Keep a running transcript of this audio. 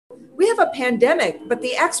have a pandemic, but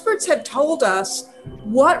the experts have told us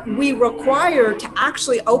what we require to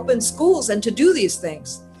actually open schools and to do these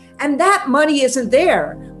things. And that money isn't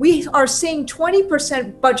there. We are seeing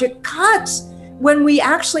 20% budget cuts when we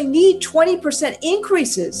actually need 20%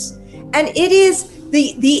 increases. And it is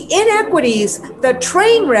the inequities, the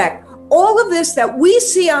train wreck, all of this that we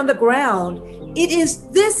see on the ground. It is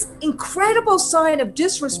this incredible sign of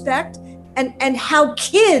disrespect and how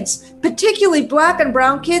kids, particularly Black and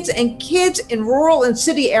brown kids and kids in rural and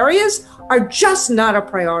city areas, are just not a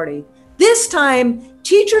priority. This time,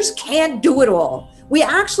 teachers can't do it all. We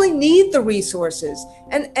actually need the resources.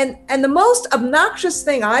 And the most obnoxious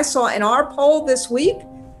thing I saw in our poll this week,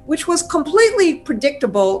 which was completely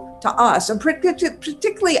predictable to us and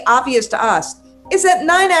particularly obvious to us, is that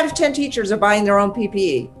 9 out of 10 teachers are buying their own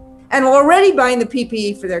PPE and already buying the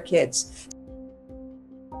PPE for their kids.